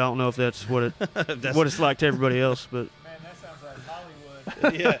my head. I don't know if that's what it what it's like to everybody else, but Man, that sounds like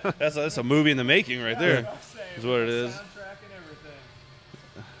Hollywood. Yeah, that's a movie in the making right there. Is what it is.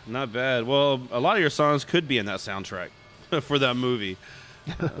 Not bad. Well, a lot of your songs could be in that soundtrack for that movie,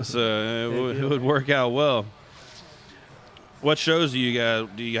 so it would work out well. What shows do you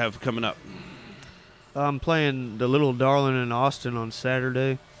have coming up? I'm playing the Little Darling in Austin on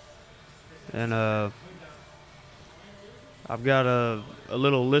Saturday, and I've got a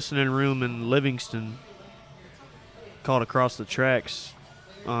little listening room in Livingston called Across the Tracks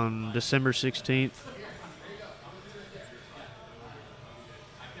on December 16th.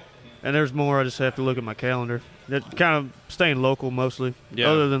 And there's more. I just have to look at my calendar. It's kind of staying local mostly. Yeah.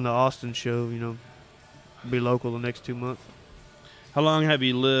 Other than the Austin show, be local the next 2 months. How long have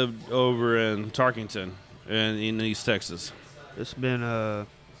you lived over in Tarkington in East Texas? It's been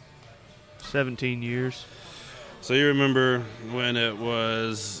 17 years. So you remember when it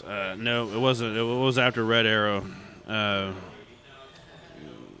was? No, it wasn't. It was after Red Arrow.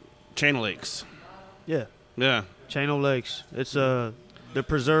 Chain of Lakes. Yeah. Yeah. Chain of Lakes. It's the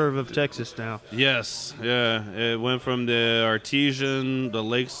preserve of Texas now. Yes, yeah. It went from the Artesian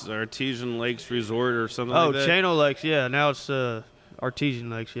Lakes Resort or something like that. Oh, Chain of Lakes, yeah. Now it's Artesian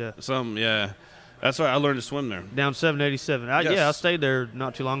Lakes, yeah. Yeah. That's why I learned to swim there. Down 787. Yes. Yeah, I stayed there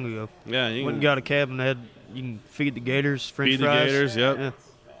not too long ago. Yeah, went and got a cabin. You can feed the gators, French feed fries. the gators, yep. Yeah.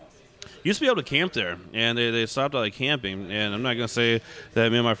 Used to be able to camp there, and they stopped all the camping. And I'm not going to say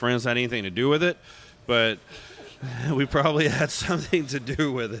that me and my friends had anything to do with it, but we probably had something to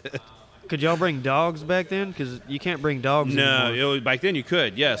do with it. Could y'all bring dogs back then? Because you can't bring dogs anymore. No, back then you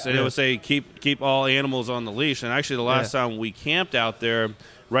could, yes. And it would say keep all animals on the leash. And actually the last time we camped out there,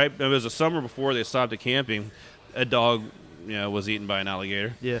 it was the summer before they stopped the camping, a dog was eaten by an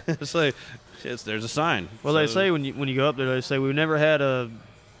alligator. Yeah. It's like, there's a sign. Well, they say when you go up there, they say we've never had a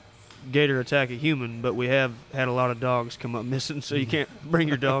gator attack a human, but we have had a lot of dogs come up missing, so you can't bring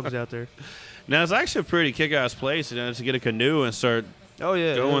your dogs out there. Now, it's actually a pretty kick-ass place to get a canoe and start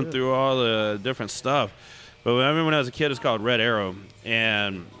going through all the different stuff. But I remember when I was a kid, it's called Red Arrow.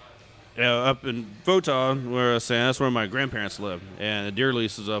 And up in Photon, where I was saying, that's where my grandparents live. And the deer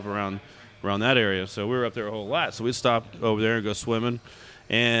lease is up around that area. So we were up there a whole lot. So we'd stop over there and go swimming.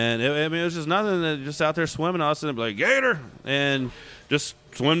 And it was just nothing than just out there swimming. All of a sudden, it'd be like, gator! And just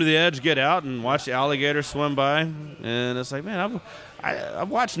swim to the edge, get out, and watch the alligator swim by. And it's like, man, I've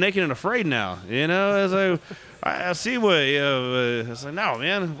watched Naked and Afraid now. It's like, I see what. It's like, no,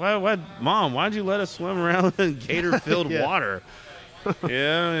 man. Why, Mom? Why'd you let us swim around in gator-filled water?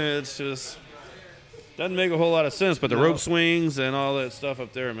 It's just doesn't make a whole lot of sense. But the rope swings and all that stuff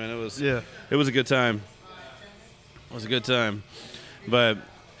up there, man, it was a good time. It was a good time. But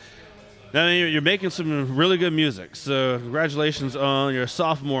now you're making some really good music. So congratulations on your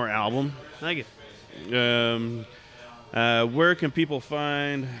sophomore album. Thank you. Where can people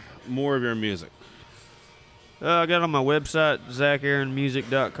find more of your music? I got it on my website,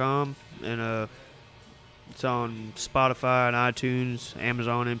 ZachAaronMusic.com, and it's on Spotify and iTunes,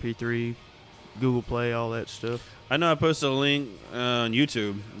 Amazon MP3, Google Play, all that stuff. I know I posted a link on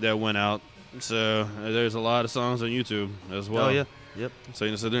YouTube that went out, so there's a lot of songs on YouTube as well. Oh, yeah. Yep. So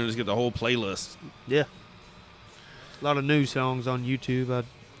you sit there and just get the whole playlist. Yeah. A lot of new songs on YouTube. I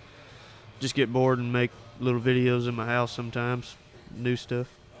just get bored and make little videos in my house sometimes, new stuff.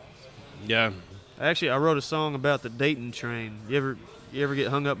 Yeah. Actually, I wrote a song about the Dayton train. You ever get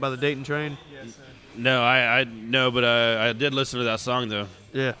hung up by the Dayton train? Yes, no, I no, but I did listen to that song though.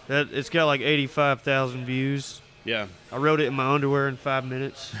 Yeah, it's got like 85,000 views. Yeah. I wrote it in my underwear in 5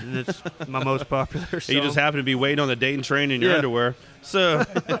 minutes, and it's my most popular song. You just happen to be waiting on the Dayton train in your underwear. So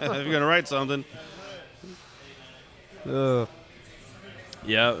if you're going to write something. Yeah.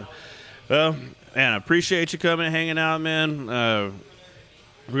 Well, man, I appreciate you coming and hanging out, man. We're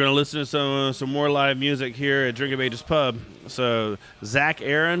going to listen to some more live music here at Drink of Ages Pub. So Zach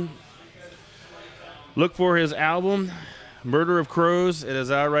Aaron, look for his album, Murder of Crows. It is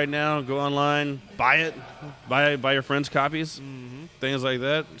out right now. Go online, buy it, buy your friends' copies, things like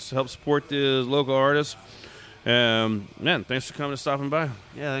that. Just help support the local artists. Man, thanks for coming and stopping by.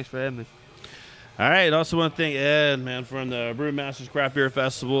 Yeah, thanks for having me. All right, also want to thank Ed, man, from the Brewmasters Craft Beer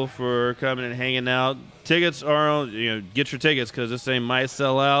Festival for coming and hanging out. Tickets are on, get your tickets because this thing might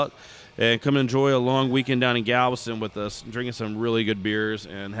sell out. And come enjoy a long weekend down in Galveston with us, drinking some really good beers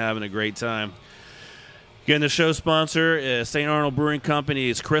and having a great time. Again, the show sponsor is St. Arnold Brewing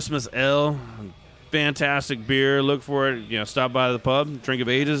Company's Christmas Ale. fantastic beer. Look for it. Stop by the pub, Drink of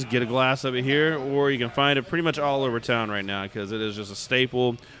Ages, get a glass of it here, or you can find it pretty much all over town right now because it is just a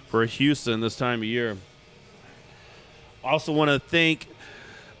staple for Houston this time of year. Also want to thank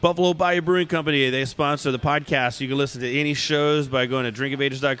Buffalo Bayou Brewing Company. They sponsor the podcast. You can listen to any shows by going to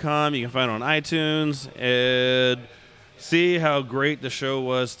drinkofages.com. You can find it on iTunes and see how great the show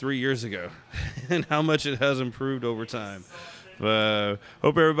was 3 years ago and how much it has improved over time. Hope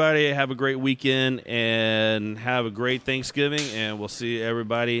everybody have a great weekend and have a great Thanksgiving, and we'll see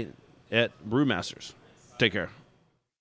everybody at Brewmasters. Take care.